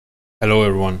Hello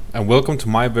everyone, and welcome to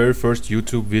my very first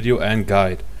YouTube video and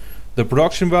guide. The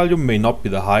production value may not be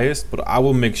the highest, but I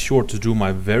will make sure to do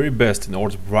my very best in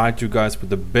order to provide you guys with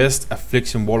the best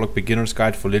Affliction Warlock beginner's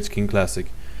guide for Lich King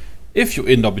Classic. If you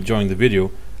end up enjoying the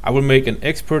video, I will make an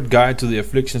expert guide to the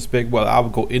Affliction spec where I will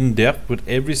go in depth with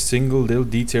every single little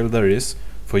detail there is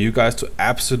for you guys to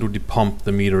absolutely pump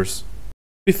the meters.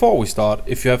 Before we start,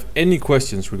 if you have any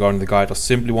questions regarding the guide or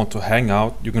simply want to hang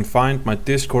out, you can find my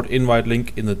Discord invite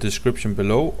link in the description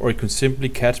below, or you can simply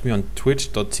catch me on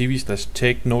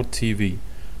twitch.tv/TakeNoteTV.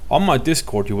 On my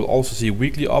Discord you will also see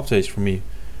weekly updates from me,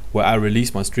 where I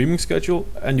release my streaming schedule,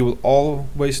 and you will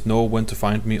always know when to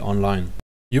find me online.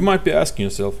 You might be asking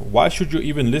yourself, why should you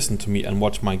even listen to me and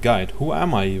watch my guide? Who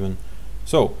am I even?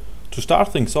 So, to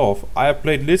start things off, I have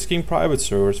played Lich King private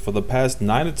servers for the past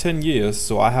 9 to 10 years,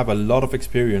 so I have a lot of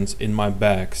experience in my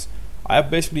bags. I have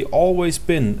basically always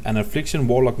been an Affliction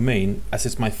Warlock main, as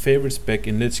it's my favorite spec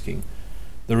in Lich King.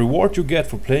 The reward you get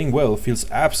for playing well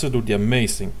feels absolutely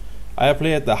amazing. I have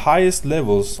played at the highest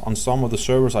levels on some of the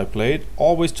servers I played,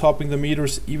 always topping the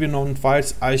meters even on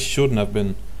fights I shouldn't have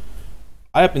been.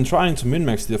 I have been trying to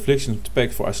min-max the Affliction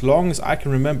spec for as long as I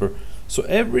can remember, so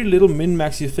every little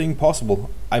min-maxy thing possible,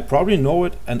 I probably know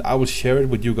it and I will share it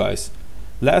with you guys.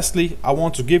 Lastly, I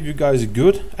want to give you guys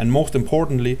good and most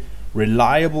importantly,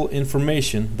 reliable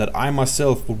information that I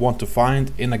myself would want to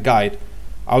find in a guide.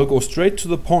 I will go straight to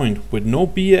the point with no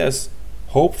BS,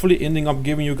 hopefully ending up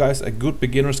giving you guys a good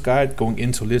beginner's guide going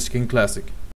into Lich King Classic.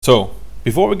 So,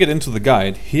 before we get into the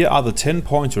guide, here are the 10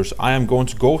 pointers I am going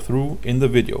to go through in the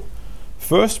video.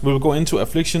 First, we will go into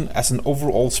Affliction as an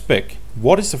overall spec.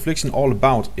 What is Affliction all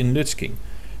about in Lich King?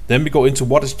 Then we go into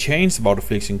what has changed about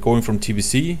Affliction going from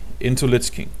TBC into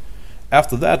Lich King.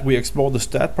 After that, we explore the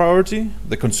stat priority,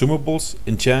 the consumables,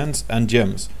 enchants and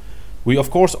gems. We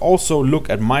of course also look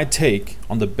at my take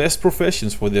on the best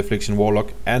professions for the Affliction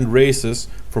Warlock and races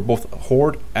for both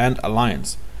Horde and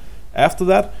Alliance. After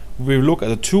that, we will look at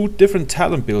the 2 different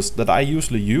talent builds that I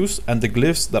usually use and the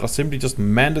glyphs that are simply just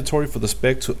mandatory for the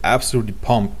spec to absolutely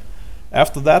pump.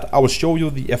 After that, I will show you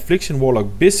the Affliction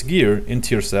Warlock Biz gear in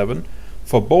tier 7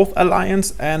 for both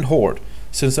Alliance and Horde,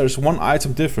 since there is one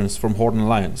item difference from Horde and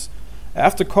Alliance.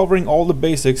 After covering all the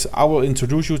basics, I will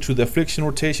introduce you to the Affliction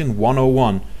Rotation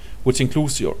 101, which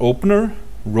includes your opener,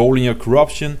 rolling your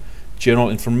corruption, general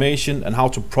information and how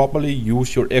to properly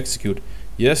use your execute.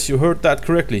 Yes, you heard that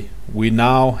correctly. We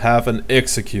now have an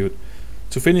execute.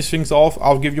 To finish things off,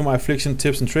 I'll give you my Affliction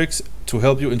tips and tricks to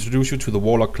help you introduce you to the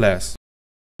Warlock class.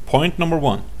 Point number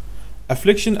 1.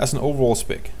 Affliction as an overall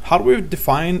spec. How do we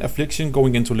define Affliction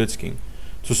going into Lich King?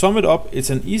 To sum it up,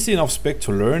 it's an easy enough spec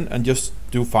to learn and just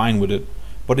do fine with it.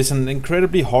 But it's an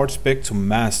incredibly hard spec to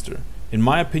master. In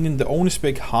my opinion, the only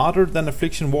spec harder than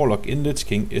Affliction Warlock in Lich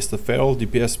King is the Feral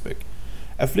DPS spec.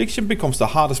 Affliction becomes the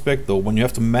hardest spec though when you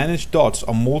have to manage dots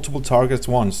on multiple targets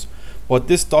once, but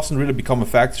this doesn't really become a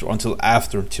factor until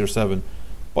after tier 7.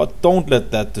 But don't let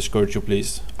that discourage you,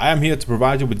 please. I am here to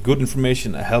provide you with good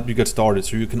information and help you get started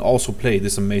so you can also play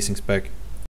this amazing spec.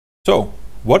 So,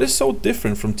 what is so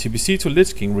different from TBC to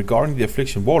Lich King regarding the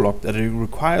Affliction Warlock that it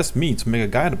requires me to make a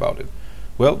guide about it?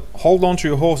 Well, hold on to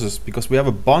your horses because we have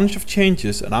a bunch of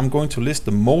changes and I'm going to list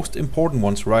the most important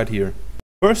ones right here.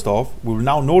 First off, we will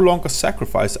now no longer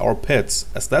sacrifice our pets,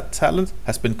 as that talent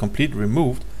has been completely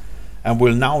removed, and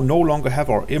we'll now no longer have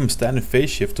our imp stand in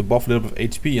phase shift to buff a little bit of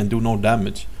HP and do no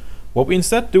damage. What we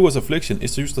instead do as Affliction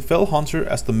is to use the Fell Hunter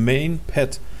as the main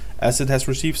pet, as it has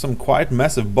received some quite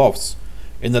massive buffs,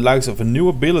 in the likes of a new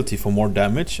ability for more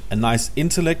damage, a nice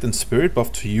intellect and spirit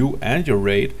buff to you and your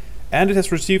raid, and it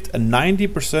has received a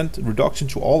 90% reduction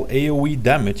to all AoE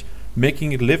damage,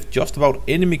 making it lift just about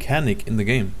any mechanic in the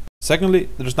game. Secondly,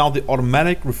 there is now the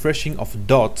automatic refreshing of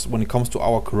dots when it comes to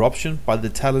our corruption by the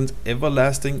talent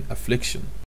Everlasting Affliction.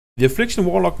 The Affliction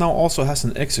Warlock now also has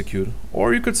an execute,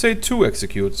 or you could say 2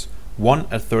 executes, one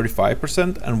at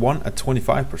 35% and one at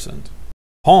 25%.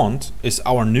 Haunt is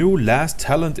our new last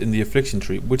talent in the Affliction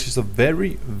tree, which is a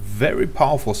very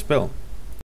powerful spell.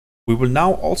 We will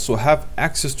now also have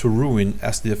access to Ruin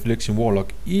as the Affliction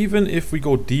Warlock, even if we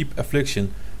go deep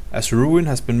Affliction, as Ruin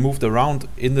has been moved around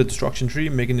in the destruction tree,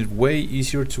 making it way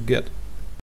easier to get.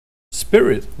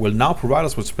 Spirit will now provide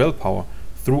us with spell power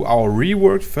through our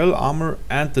reworked Fell Armor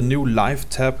and the new Life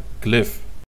Tap glyph.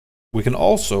 We can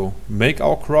also make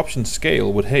our corruption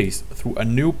scale with haste through a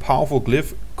new powerful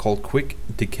glyph called Quick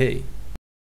Decay.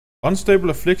 Unstable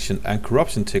Affliction and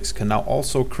corruption ticks can now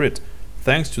also crit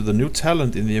thanks to the new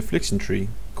talent in the Affliction tree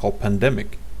called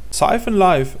Pandemic. Siphon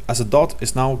Life as a dot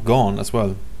is now gone as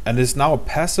well, and is now a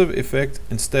passive effect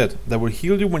instead that will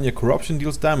heal you when your corruption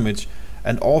deals damage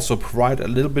and also provide a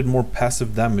little bit more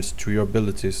passive damage to your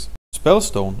abilities.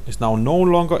 Spellstone is now no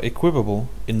longer equipable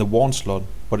in the wand slot,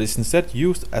 but is instead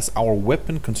used as our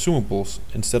weapon consumables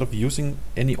instead of using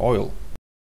any oil.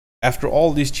 After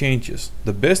all these changes,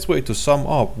 the best way to sum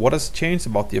up what has changed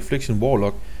about the Affliction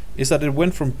Warlock is that it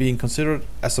went from being considered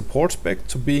a support spec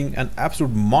to being an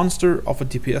absolute monster of a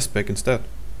DPS spec instead.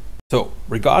 So,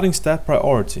 regarding stat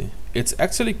priority, it's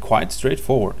actually quite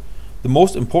straightforward. The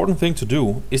most important thing to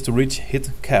do is to reach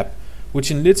hit cap, which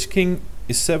in Lich King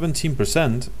is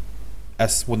 17%,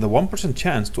 as when the 1%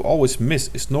 chance to always miss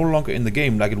is no longer in the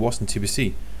game like it was in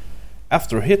TBC.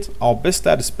 After hit, our best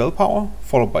stat is spell power,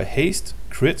 followed by haste,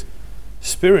 crit,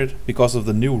 spirit because of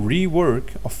the new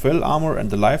rework of fell armor and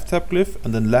the life tap glyph,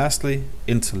 and then lastly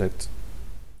intellect.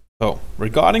 So,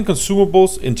 regarding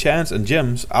consumables, enchants and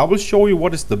gems, I will show you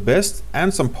what is the best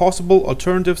and some possible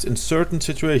alternatives in certain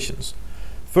situations.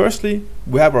 Firstly,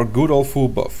 we have our good old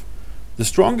food buff. The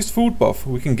strongest food buff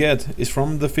we can get is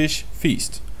from the fish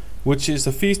feast, which is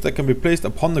a feast that can be placed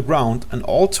upon the ground and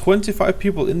all 25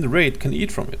 people in the raid can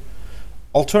eat from it.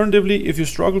 Alternatively, if you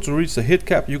struggle to reach the hit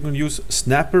cap, you can use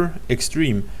Snapper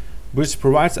Extreme, which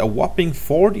provides a whopping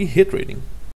 40 hit rating.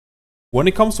 When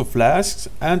it comes to flasks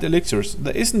and elixirs,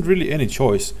 there isn't really any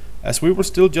choice, as we will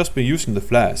still just be using the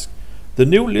flask. The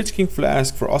new Lich King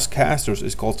flask for us casters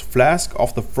is called Flask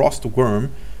of the Frost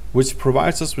Worm, which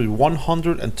provides us with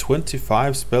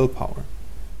 125 spell power.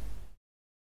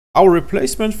 Our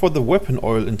replacement for the weapon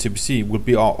oil in TBC will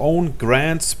be our own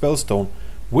Grand Spellstone,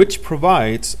 which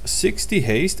provides 60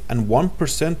 haste and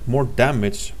 1% more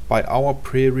damage by our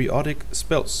periodic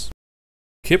spells.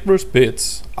 Kipler's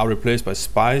Bits are replaced by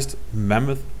Spiced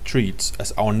Mammoth Treats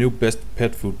as our new best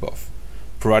pet food buff,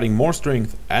 providing more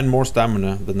strength and more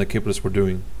stamina than the Kiplers were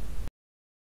doing.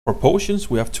 For potions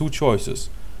we have two choices.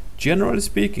 Generally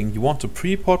speaking, you want to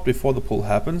pre-pot before the pull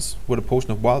happens with a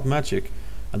potion of wild magic,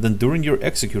 and then during your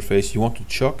execute phase you want to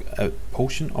chuck a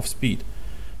potion of speed.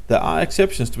 There are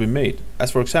exceptions to be made,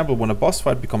 as for example when a boss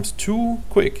fight becomes too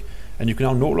quick and you can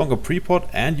now no longer pre-pot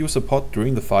and use a pot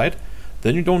during the fight,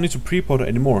 then you don't need to pre-pot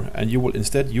anymore and you will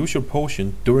instead use your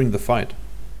potion during the fight.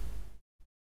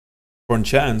 For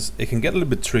enchants, it can get a little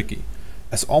bit tricky,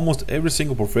 as almost every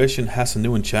single profession has a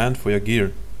new enchant for your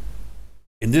gear.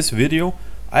 In this video,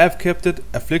 I have kept it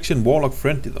Affliction Warlock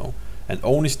friendly though, and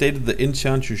only stated the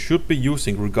enchant you should be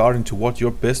using regarding to what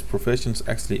your best professions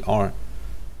actually are.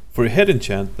 For your head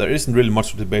enchant, there isn't really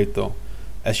much to debate though,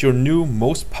 as your new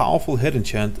most powerful head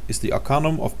enchant is the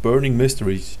Arcanum of Burning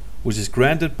Mysteries, which is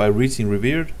granted by reaching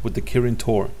Revered with the Kirin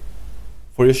Tor.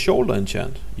 For your shoulder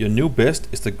enchant, your new best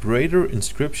is the Greater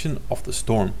Inscription of the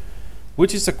Storm,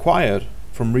 which is acquired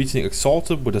from reaching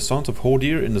Exalted with the Sons of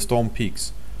Hodir in the Storm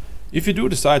Peaks. If you do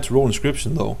decide to roll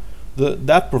Inscription though,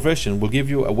 that profession will give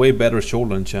you a way better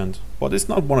shoulder enchant, but it's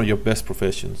not one of your best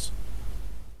professions.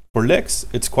 For legs,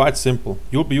 it's quite simple.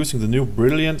 You'll be using the new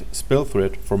Brilliant Spell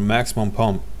Thread for maximum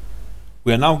pump.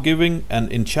 We are now giving an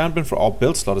enchantment for our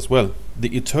belt slot as well,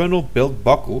 the Eternal Belt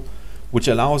Buckle, which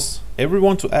allows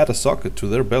everyone to add a socket to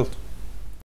their belt.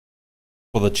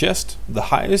 For the chest, the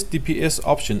highest DPS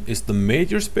option is the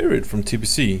Major Spirit from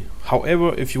TBC.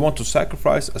 However, if you want to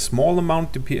sacrifice a small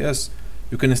amount of DPS,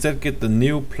 you can instead get the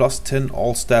new plus 10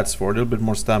 all stats for a little bit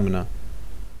more stamina.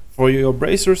 For your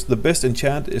bracers, the best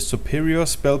enchant is Superior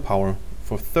Spell Power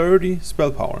for 30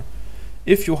 spell power.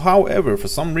 If you however for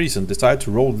some reason decide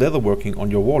to roll leatherworking on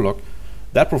your warlock,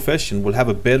 that profession will have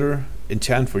a better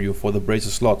enchant for you for the bracer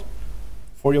slot.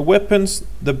 For your weapons,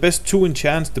 the best two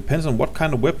enchants depends on what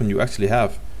kind of weapon you actually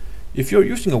have. If you're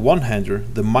using a one-hander,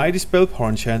 the Mighty Spell Power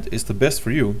enchant is the best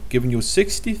for you, giving you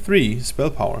 63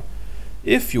 spell power.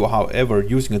 If you are however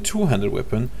using a two-handed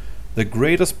weapon, the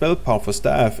Greater Spell Power for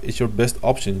staff is your best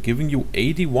option, giving you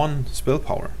 81 spell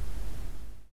power.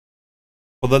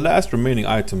 For the last remaining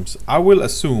items, I will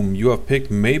assume you have picked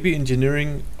maybe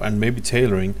engineering and maybe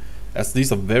tailoring, as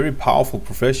these are very powerful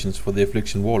professions for the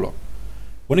Affliction Warlock.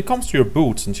 When it comes to your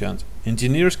boots enchant,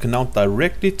 engineers can now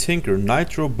directly tinker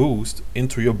Nitro Boost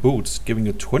into your boots, giving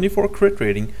you 24 crit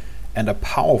rating and a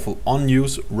powerful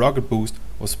unused rocket boost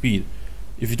of speed.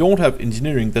 If you don't have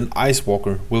engineering, then Ice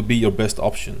Walker will be your best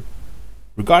option.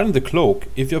 Regarding the cloak,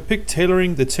 if you have picked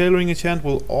tailoring, the tailoring enchant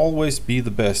will always be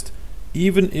the best,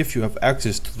 even if you have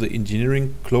access to the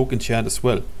engineering cloak enchant as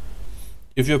well.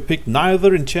 If you have picked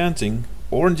neither enchanting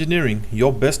or engineering,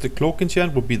 your best cloak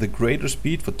enchant will be the Greater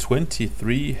Speed for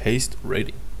 23 haste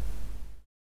rating.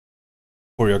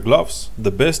 For your gloves,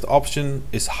 the best option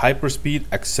is Hyperspeed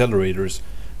Accelerators,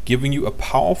 giving you a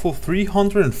powerful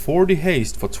 340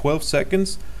 haste for 12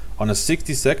 seconds on a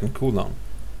 60-second cooldown.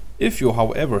 If you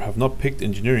however have not picked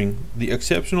engineering, the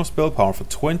exceptional spell power for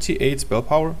 28 spell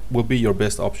power will be your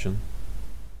best option.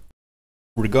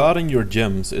 Regarding your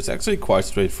gems, it's actually quite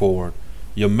straightforward.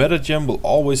 Your meta gem will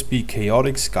always be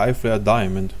Chaotic Skyflare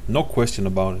Diamond, no question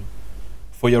about it.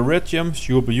 For your red gems,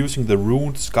 you will be using the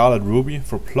runed Scarlet Ruby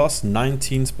for plus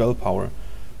 19 spell power,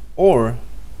 or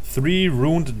 3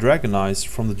 runed Dragon Eyes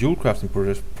from the Jewel Crafting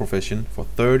profession for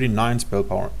 39 spell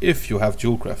power if you have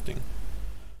Jewel Crafting.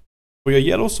 For your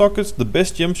yellow sockets, the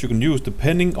best gems you can use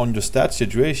depending on your stat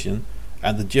situation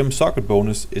and the gem socket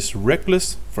bonus is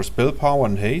Reckless for spell power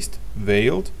and haste,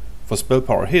 Veiled for spell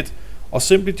power hit, or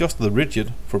simply just the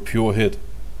Rigid for pure hit.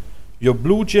 Your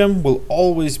blue gem will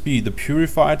always be the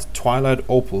Purified Twilight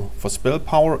Opal for spell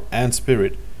power and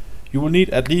spirit. You will need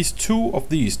at least 2 of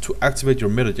these to activate your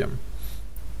meta gem.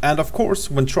 And of course,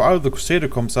 when Trial of the Crusader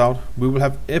comes out, we will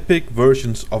have epic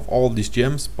versions of all these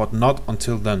gems, but not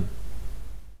until then.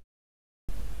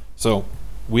 So,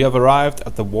 we have arrived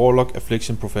at the Warlock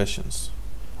Affliction professions.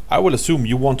 I will assume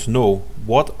you want to know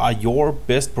what are your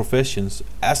best professions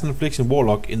as an Affliction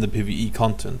Warlock in the PvE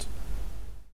content.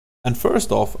 And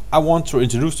first off, I want to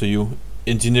introduce to you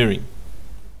engineering.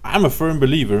 I'm a firm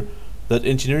believer that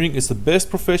engineering is the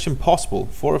best profession possible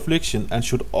for Affliction and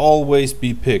should always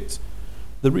be picked.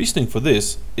 The reasoning for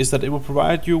this is that it will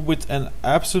provide you with an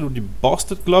absolutely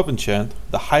busted glove enchant,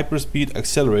 the Hyperspeed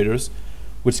Accelerators,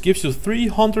 which gives you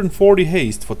 340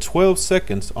 haste for 12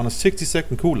 seconds on a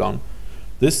 60-second cooldown.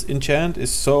 This enchant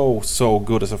is so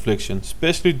good as Affliction,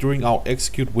 especially during our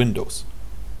execute windows.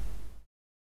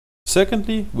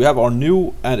 Secondly, we have our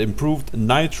new and improved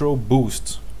Nitro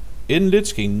Boost. In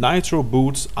Lich King, Nitro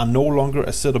Boots are no longer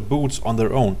a set of boots on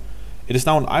their own. It is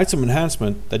now an item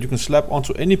enhancement that you can slap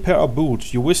onto any pair of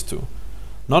boots you wish to.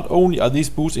 Not only are these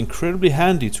boots incredibly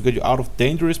handy to get you out of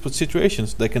dangerous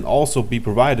situations, they can also be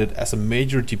provided as a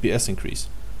major DPS increase.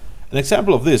 An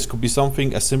example of this could be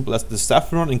something as simple as the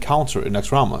Saffron encounter in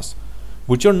Naxxramas.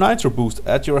 With your Nitro Boost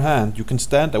at your hand, you can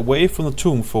stand away from the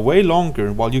tomb for way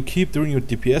longer while you keep doing your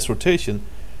DPS rotation,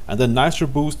 and then Nitro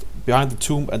Boost behind the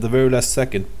tomb at the very last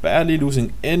second, barely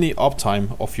losing any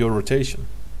uptime of your rotation.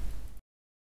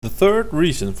 The third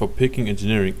reason for picking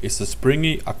engineering is the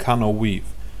Springy Arcano Weave,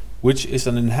 which is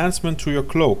an enhancement to your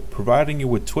cloak, providing you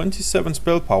with 27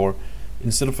 spell power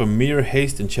instead of a mere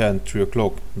haste enchant to your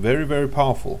cloak. Very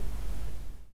powerful.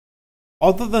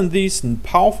 Other than these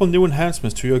powerful new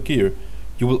enhancements to your gear,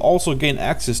 you will also gain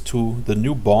access to the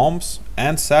new bombs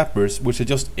and sappers, which are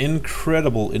just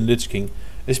incredible in Lich King,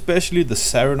 especially the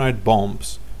Saronite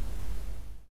bombs.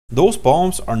 Those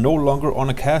bombs are no longer on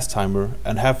a cast timer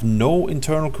and have no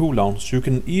internal cooldown, so you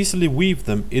can easily weave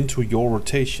them into your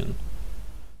rotation.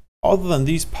 Other than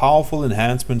these powerful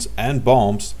enhancements and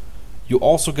bombs, you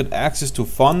also get access to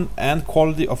fun and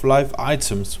quality of life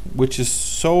items, which is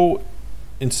so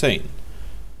insane.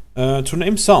 To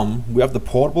name some, we have the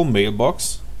portable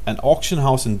mailbox, an auction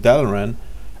house in Dalaran,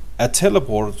 a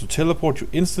teleporter to teleport you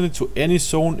instantly to any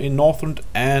zone in Northrend,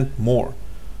 and more.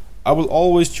 I will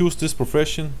always choose this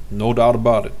profession, no doubt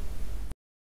about it.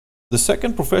 The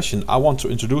second profession I want to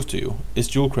introduce to you is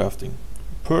Jewel Crafting.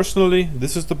 Personally,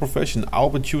 this is the profession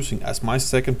I'll be choosing as my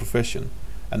second profession,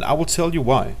 and I will tell you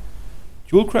why.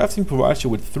 Jewel Crafting provides you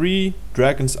with 3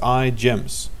 Dragon's Eye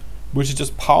gems, which are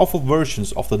just powerful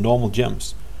versions of the normal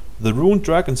gems. The runed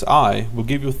Dragon's Eye will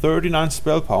give you 39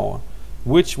 spell power,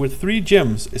 which with 3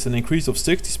 gems is an increase of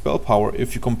 60 spell power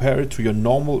if you compare it to your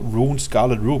normal runed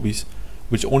Scarlet Rubies,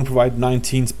 which only provide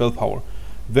 19 spell power.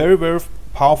 Very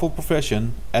powerful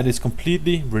profession, and it's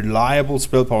completely reliable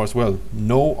spell power as well,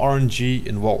 no RNG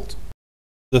involved.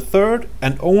 The third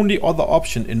and only other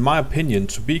option in my opinion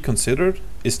to be considered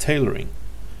is tailoring.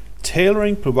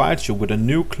 Tailoring provides you with a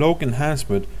new cloak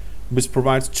enhancement which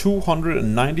provides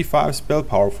 295 spell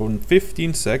power for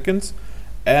 15 seconds,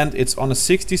 and it's on a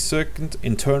 60-second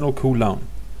internal cooldown.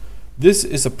 This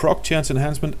is a proc chance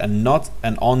enhancement and not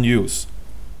an on-use.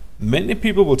 Many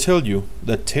people will tell you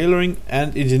that tailoring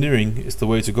and engineering is the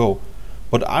way to go,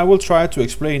 but I will try to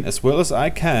explain as well as I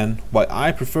can why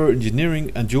I prefer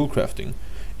engineering and jewel crafting,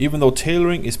 even though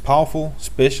tailoring is powerful,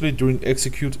 especially during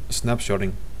execute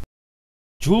snapshotting.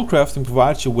 Jewel crafting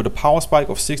provides you with a power spike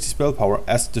of 60 spell power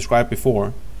as described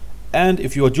before, and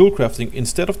if you are jewel crafting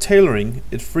instead of tailoring,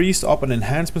 it frees up an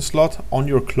enhancement slot on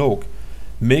your cloak,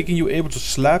 making you able to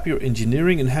slap your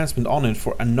engineering enhancement on it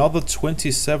for another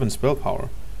 27 spell power.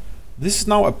 This is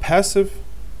now a passive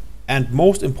and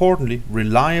most importantly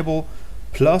reliable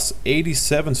plus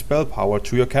 87 spell power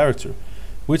to your character,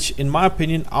 which in my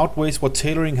opinion outweighs what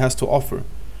tailoring has to offer.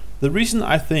 The reason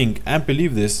I think and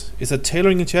believe this is that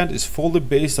tailoring enchant is fully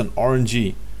based on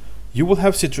RNG. You will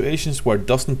have situations where it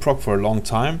doesn't proc for a long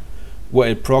time, where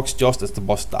it procs just as the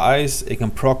boss dies, it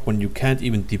can proc when you can't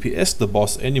even DPS the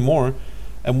boss anymore,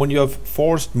 and when you have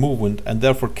forced movement and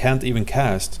therefore can't even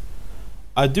cast.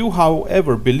 I do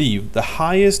however believe the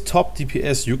highest top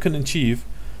DPS you can achieve,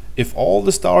 if all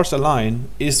the stars align,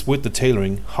 is with the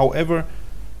tailoring. However,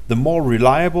 the more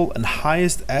reliable and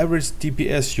highest average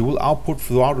DPS you will output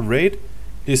throughout a raid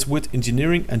is with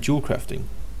engineering and jewel crafting.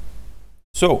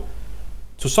 So,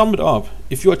 to sum it up,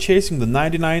 if you are chasing the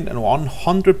 99 and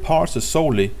 100 parses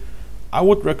solely, I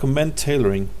would recommend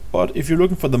tailoring, but if you're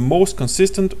looking for the most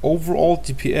consistent overall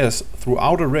DPS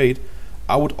throughout a raid,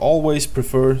 I would always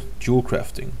prefer jewel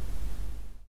crafting.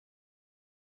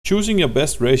 Choosing your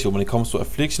best ratio when it comes to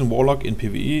Affliction Warlock in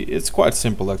PvE, it's quite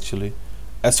simple actually.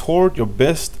 As Horde, your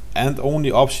best and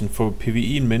only option for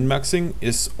PvE min-maxing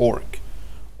is Orc.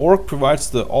 Orc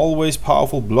provides the always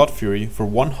powerful Blood Fury for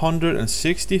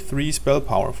 163 spell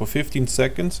power for 15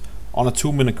 seconds on a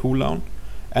 2-minute cooldown,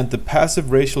 and the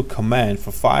passive racial command for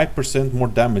 5% more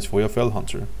damage for your Fell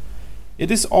Hunter.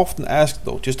 It is often asked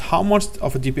though just how much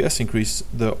of a DPS increase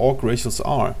the Orc racials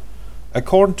are.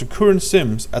 According to current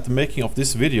sims at the making of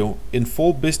this video, in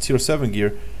full BIS tier 7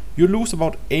 gear, you lose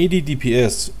about 80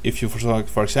 DPS if you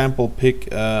for example pick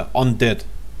Undead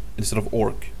instead of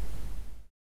Orc.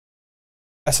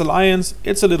 As Alliance,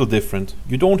 it's a little different.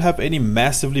 You don't have any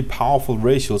massively powerful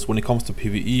racials when it comes to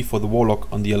PvE for the Warlock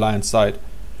on the Alliance side.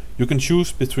 You can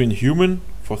choose between Human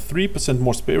for 3%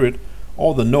 more Spirit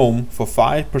or the Gnome for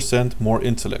 5% more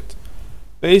Intellect.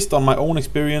 Based on my own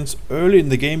experience, early in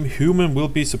the game Human will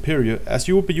be superior as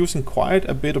you will be using quite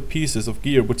a bit of pieces of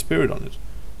gear with Spirit on it.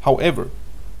 However,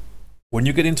 when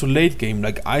you get into late game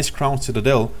like Ice Crown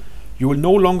Citadel, you will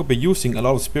no longer be using a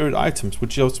lot of Spirit items,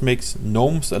 which just makes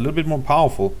Gnomes a little bit more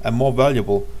powerful and more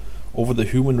valuable over the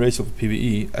Human race of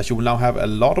PvE, as you will now have a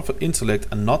lot of Intellect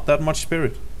and not that much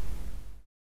Spirit.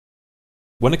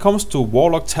 When it comes to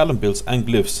Warlock talent builds and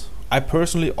glyphs, I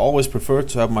personally always prefer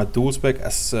to have my dual spec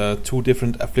as two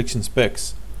different Affliction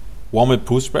specs, one with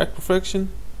pushback protection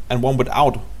and one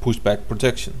without pushback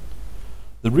protection.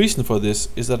 The reason for this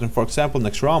is that in, for example,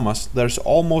 Nexramas, there's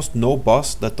almost no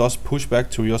boss that does pushback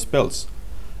to your spells,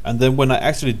 and then when I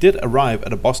actually did arrive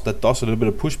at a boss that does a little bit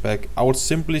of pushback, I would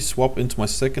simply swap into my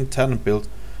second talent build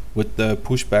with the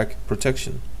pushback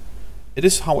protection. It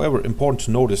is however important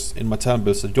to notice in my talent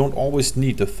builds that you don't always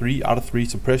need the 3 out of 3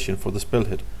 suppression for the spell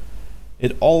hit.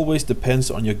 It always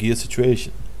depends on your gear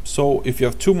situation. So if you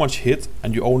have too much hit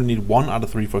and you only need 1 out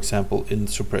of 3 for example in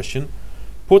suppression,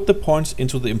 put the points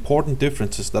into the important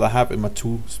differences that I have in my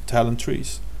 2 talent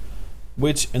trees.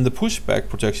 Which in the pushback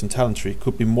protection talent tree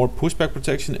could be more pushback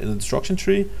protection in the destruction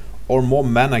tree or more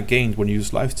mana gained when you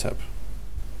use life tap.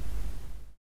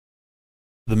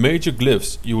 The major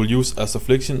glyphs you will use as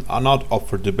Affliction are not up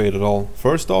for debate at all.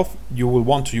 First off, you will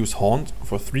want to use Haunt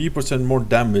for 3% more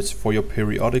damage for your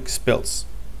periodic spells.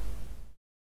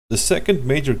 The second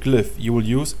major glyph you will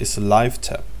use is Life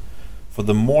Tap, for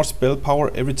the more spell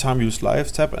power every time you use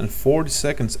Life Tap and 40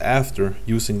 seconds after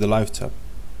using the Life Tap.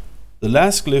 The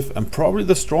last glyph, and probably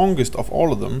the strongest of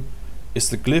all of them, is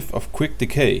the glyph of Quick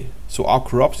Decay, so our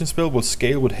corruption spell will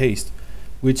scale with haste,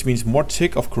 which means more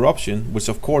tick of corruption, which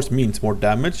of course means more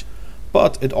damage,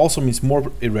 but it also means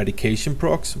more eradication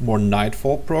procs, more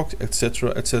nightfall procs,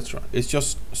 etc, etc. It's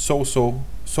just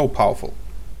so powerful.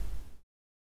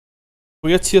 For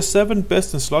your tier 7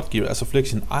 best in slot gear as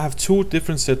Affliction, I have 2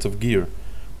 different sets of gear.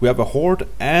 We have a Horde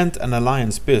and an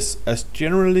Alliance BIS, as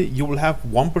generally you will have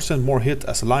 1% more hit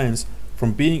as Alliance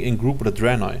from being in group with a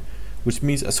Draenei, which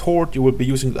means as Horde you will be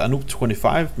using the Anoop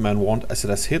 25 man wand as it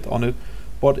has hit on it,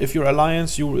 but if you're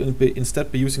Alliance you will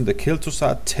instead be using the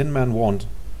Kil'Thuzad 10 man wand,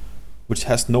 which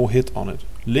has no hit on it.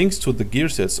 Links to the gear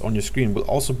sets on your screen will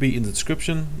also be in the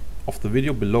description of the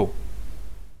video below.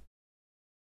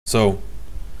 So,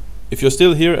 if you're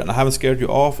still here and I haven't scared you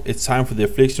off, it's time for the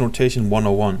Affliction Rotation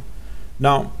 101.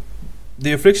 Now,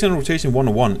 the Affliction Rotation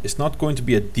 101 is not going to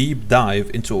be a deep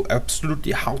dive into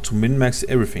absolutely how to min-max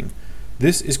everything.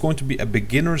 This is going to be a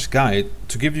beginner's guide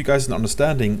to give you guys an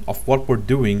understanding of what we're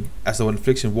doing as an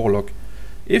Affliction Warlock.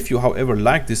 If you however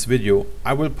like this video,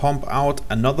 I will pump out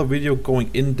another video going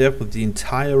in depth with the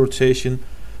entire rotation,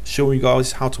 showing you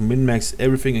guys how to min-max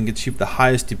everything and achieve the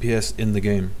highest DPS in the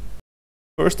game.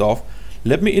 First off,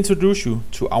 let me introduce you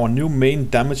to our new main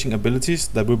damaging abilities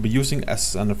that we'll be using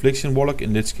as an Affliction Warlock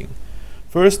in Lich King.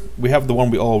 First, we have the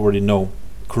one we already know,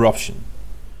 Corruption.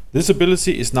 This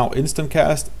ability is now instant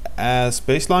cast as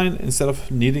baseline instead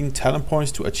of needing talent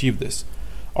points to achieve this.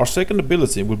 Our second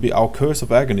ability will be our Curse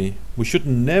of Agony. We should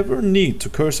never need to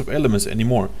Curse of Elements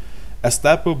anymore, as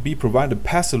that will be provided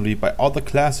passively by other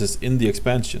classes in the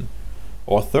expansion.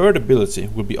 Our third ability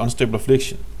will be Unstable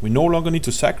Affliction. We no longer need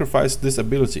to sacrifice this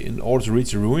ability in order to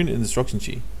reach Ruin in Destruction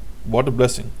Chi. What a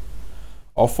blessing.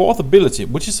 Our fourth ability,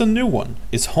 which is a new one,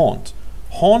 is Haunt.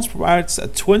 Haunt provides a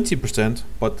 20%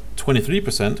 but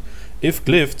 23% if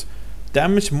glyphed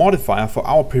damage modifier for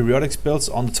our periodic spells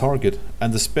on the target,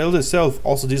 and the spell itself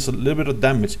also deals a little bit of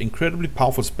damage. Incredibly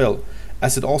powerful spell,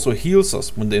 as it also heals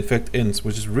us when the infect ends,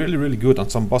 which is really good on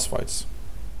some boss fights.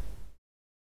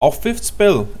 Our fifth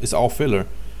spell is our filler,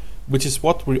 which is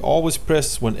what we always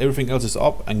press when everything else is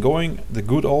up and going, the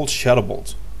good old Shadow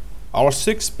Bolt. Our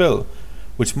sixth spell,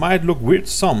 which might look weird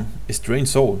to some, is Drain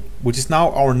Soul, which is now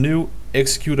our new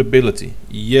execute ability.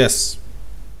 Yes,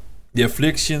 the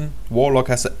Affliction Warlock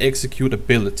has an execute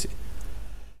ability.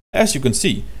 As you can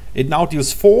see, it now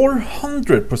deals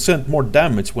 400% more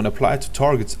damage when applied to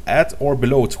targets at or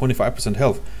below 25%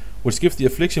 health, which gives the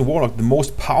Affliction Warlock the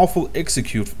most powerful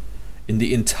execute in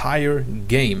the entire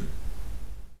game.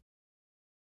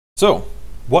 So,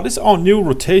 what is our new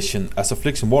rotation as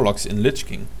Affliction Warlocks in Lich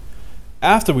King?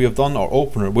 After we have done our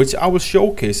opener, which I will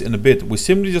showcase in a bit, we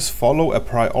simply just follow a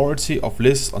priority of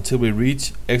lists until we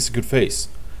reach execute phase.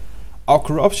 Our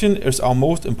corruption is our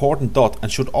most important dot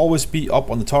and should always be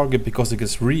up on the target because it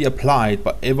gets reapplied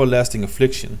by everlasting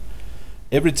affliction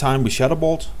every time we Shadow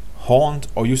Bolt, Haunt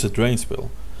or use a drain spell.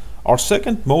 Our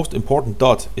second most important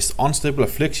dot is Unstable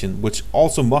Affliction, which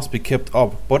also must be kept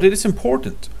up, but it is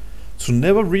important to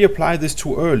never reapply this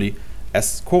too early,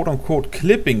 as quote unquote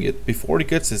clipping it before it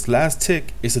gets its last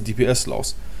tick is a DPS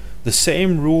loss. The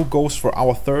same rule goes for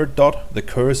our third dot, the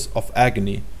Curse of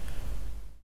Agony.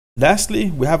 Lastly,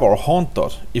 we have our Haunt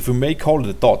dot, if we may call it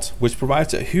a dot, which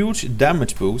provides a huge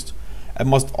damage boost and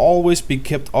must always be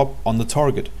kept up on the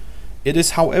target. It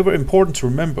is however important to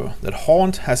remember that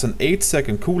Haunt has an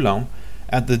 8-second cooldown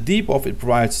and the debuff it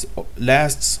provides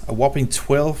lasts a whopping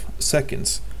 12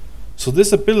 seconds. So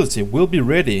this ability will be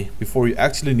ready before you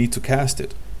actually need to cast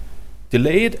it.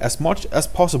 Delay it as much as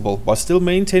possible while still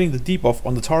maintaining the debuff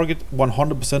on the target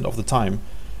 100% of the time,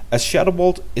 as Shadow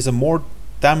Bolt is a more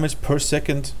damage per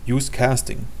second used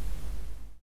casting.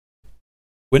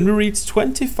 When we reach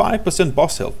 25%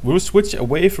 boss health, we will switch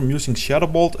away from using Shadow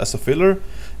Bolt as a filler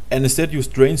and instead use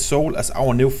Drain Soul as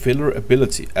our new filler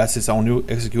ability, as is our new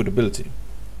execute ability.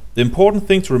 The important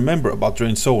thing to remember about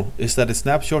Drain Soul is that it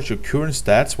snapshots your current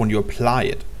stats when you apply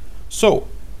it. So,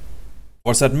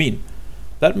 what does that mean?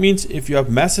 That means if you have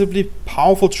massively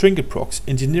powerful trinket procs,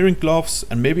 engineering gloves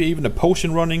and maybe even a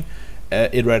potion running,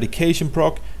 eradication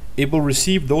proc, it will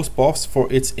receive those buffs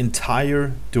for its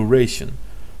entire duration.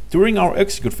 During our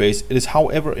execute phase, it is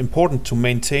however important to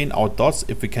maintain our dots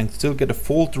if we can still get a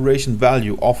full duration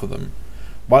value off of them,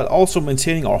 while also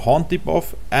maintaining our Haunt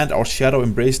debuff and our Shadow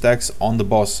Embrace stacks on the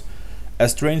boss,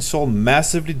 as Drain Soul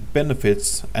massively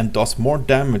benefits and does more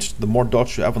damage the more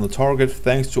dots you have on the target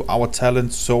thanks to our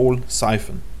talent Soul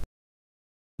Siphon.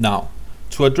 Now,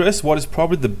 to address what is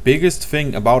probably the biggest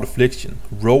thing about Affliction,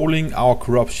 rolling our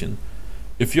corruption.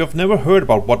 If you have never heard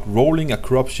about what rolling a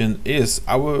corruption is,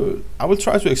 I will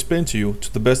try to explain to you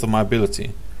to the best of my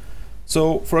ability.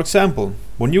 So, for example,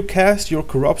 when you cast your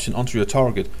corruption onto your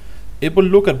target, it will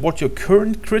look at what your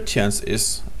current crit chance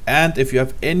is and if you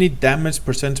have any damage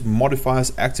percent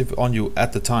modifiers active on you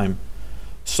at the time.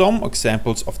 Some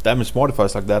examples of damage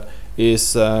modifiers like that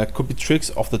is could be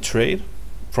Tricks of the Trade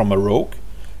from a rogue.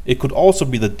 It could also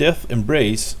be the Death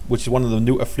Embrace, which is one of the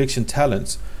new Affliction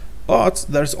talents. But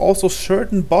there's also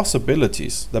certain boss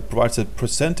abilities that provides a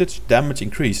percentage damage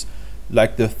increase,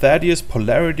 like the Thaddeus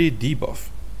Polarity debuff.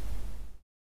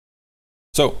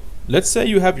 So, let's say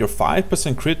you have your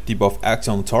 5% crit debuff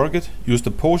acting on the target, use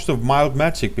the Potion of Mild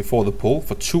Magic before the pull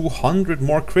for 200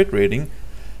 more crit rating,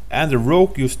 and the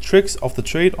rogue used Tricks of the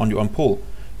Trade on you on pull.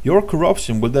 Your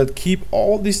corruption will then keep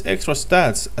all these extra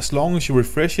stats as long as you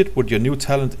refresh it with your new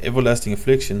talent Everlasting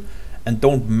Affliction and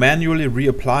don't manually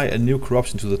reapply a new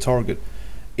corruption to the target.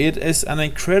 It is an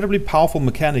incredibly powerful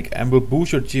mechanic and will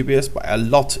boost your GPS by a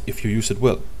lot if you use it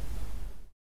well.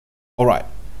 Alright,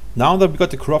 now that we got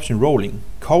the corruption rolling,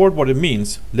 covered what it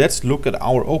means, let's look at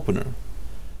our opener.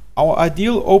 Our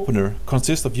ideal opener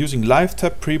consists of using life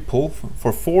tap pre-pull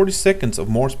for 40 seconds of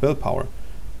more spell power,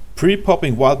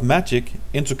 pre-popping Wild Magic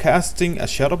into casting a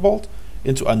Shadow Bolt,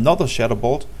 into another Shadow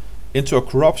Bolt, into a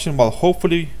corruption, while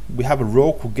hopefully we have a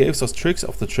rogue who gives us Tricks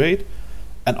of the Trade,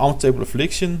 an Unstable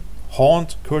Affliction,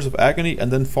 Haunt, Curse of Agony, and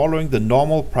then following the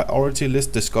normal priority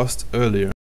list discussed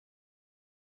earlier.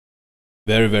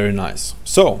 Very nice.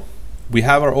 So, we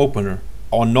have our opener,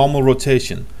 our normal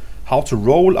rotation, how to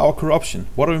roll our corruption.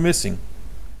 What are we missing?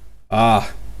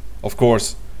 Of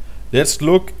course, Let's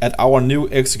look at our new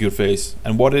execute phase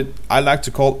and what I like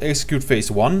to call execute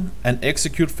phase 1 and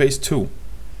execute phase 2.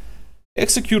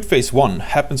 Execute phase 1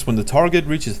 happens when the target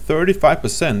reaches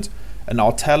 35% and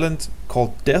our talent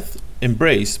called Death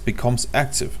Embrace becomes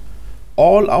active.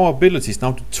 All our abilities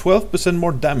now do 12%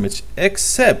 more damage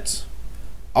except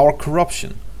our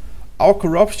corruption. Our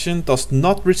corruption does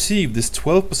not receive this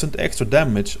 12% extra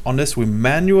damage unless we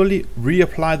manually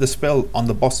reapply the spell on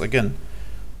the boss again.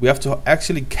 We have to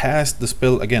actually cast the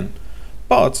spell again.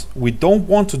 But we don't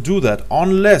want to do that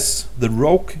unless the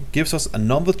rogue gives us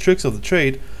another tricks of the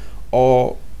trade,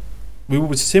 or we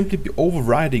would simply be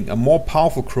overriding a more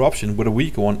powerful corruption with a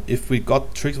weaker one if we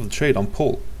got tricks of the trade on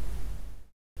pull.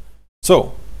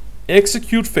 So,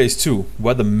 execute phase 2,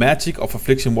 where the magic of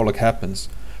Affliction Warlock happens.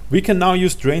 We can now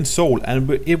use Drain Soul and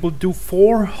we're able to do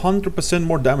 400%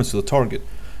 more damage to the target.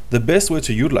 The best way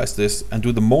to utilize this and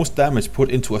do the most damage put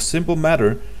into a simple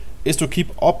matter is to keep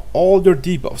up all your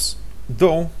debuffs.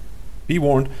 Though, be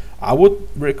warned, I would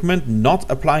recommend not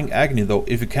applying Agony though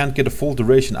if you can't get a full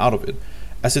duration out of it,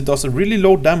 as it does a really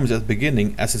low damage at the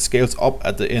beginning as it scales up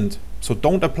at the end. So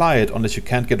don't apply it unless you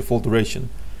can't get a full duration.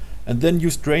 And then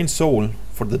use Drain Soul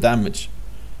for the damage.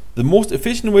 The most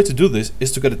efficient way to do this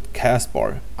is to get a cast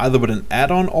bar, either with an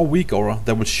add-on or weak aura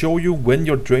that will show you when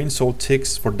your Drain Soul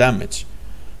ticks for damage.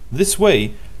 This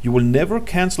way, you will never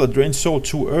cancel a Drain Soul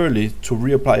too early to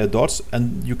reapply a dots,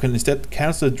 and you can instead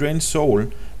cancel a Drain Soul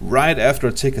right after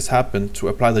a tick has happened to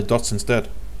apply the dots instead.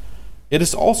 It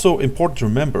is also important to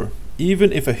remember,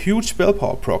 even if a huge spell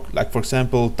power proc, like for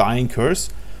example Dying Curse,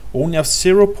 only have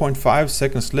 0.5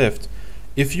 seconds left,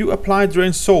 if you apply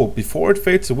Drain Soul before it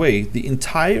fades away, the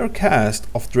entire cast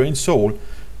of Drain Soul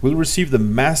will receive the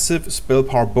massive spell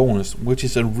power bonus, which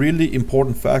is a really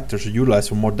important factor to utilize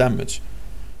for more damage.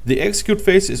 The execute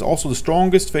phase is also the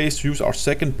strongest phase to use our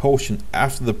second potion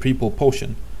after the pre-pull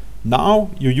potion. Now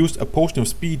you used a potion of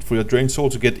speed for your Drain Soul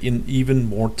to get in even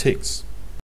more ticks.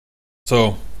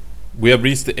 So we have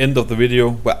reached the end of the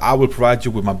video where I will provide you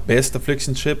with my best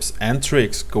affliction tips and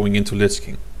tricks going into Lich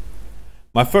King.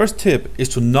 My first tip is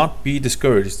to not be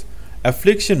discouraged.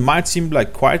 Affliction might seem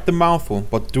like quite the mouthful,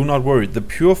 but do not worry, the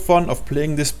pure fun of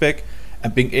playing this spec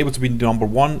and being able to be number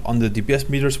 1 on the DPS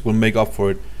meters will make up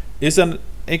for it. It's an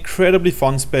incredibly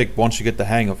fun spec once you get the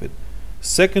hang of it.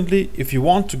 Secondly, if you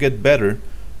want to get better,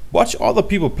 watch other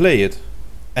people play it.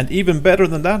 And even better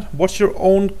than that, watch your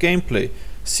own gameplay.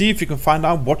 See if you can find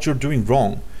out what you're doing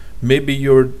wrong. Maybe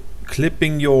you're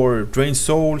clipping your Drain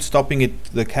Soul, stopping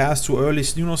the cast too early,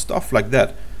 stuff like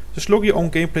that. Just look at your own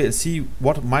gameplay and see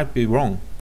what might be wrong.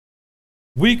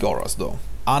 Weak auras though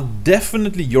are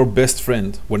definitely your best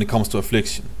friend when it comes to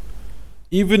Affliction.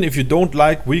 Even if you don't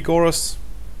like weak auras,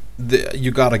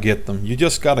 you gotta get them. You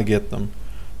just gotta get them.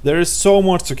 There is so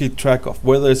much to keep track of,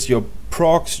 whether it's your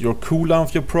procs, your cooldown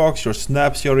of your procs, your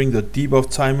snapshotting, the debuff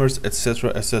timers,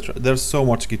 etc, etc. There's so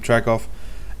much to keep track of,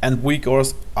 and weak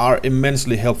auras are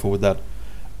immensely helpful with that.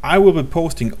 I will be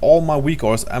posting all my weak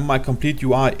auras and my complete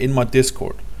UI in my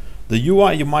Discord. The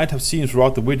UI you might have seen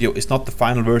throughout the video is not the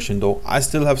final version though. I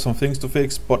still have some things to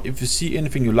fix, but if you see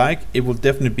anything you like, it will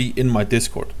definitely be in my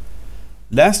Discord.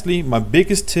 Lastly, my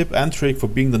biggest tip and trick for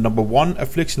being the number 1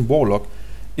 Affliction Warlock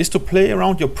is to play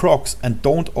around your procs and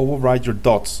don't override your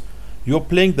dots. You are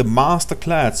playing the master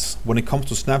class when it comes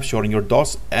to snapshotting your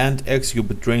dots and execute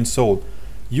with Drain Soul.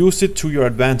 Use it to your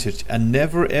advantage and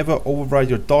never ever override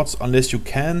your dots unless you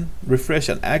can refresh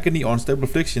an Agony or Unstable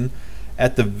Affliction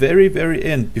at the very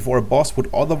end before a boss would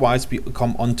otherwise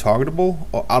become untargetable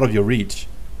or out of your reach.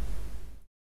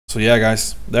 So yeah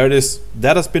guys, there it is.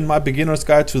 That has been my beginner's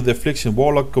guide to the Affliction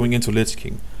Warlock going into Lich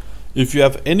King. If you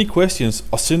have any questions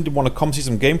or simply want to come see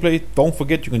some gameplay, don't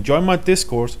forget you can join my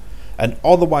Discord and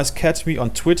otherwise catch me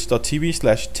on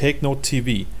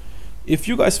twitch.tv/TakeNoteTV. If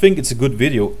you guys think it's a good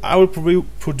video, I will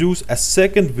produce a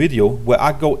second video where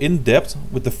I go in depth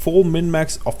with the full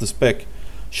min-max of the spec,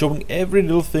 showing every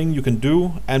little thing you can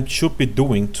do and should be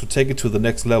doing to take it to the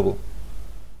next level.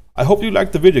 I hope you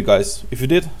liked the video guys. If you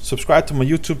did, subscribe to my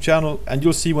YouTube channel and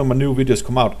you'll see when my new videos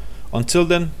come out. Until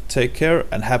then, take care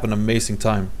and have an amazing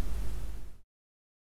time.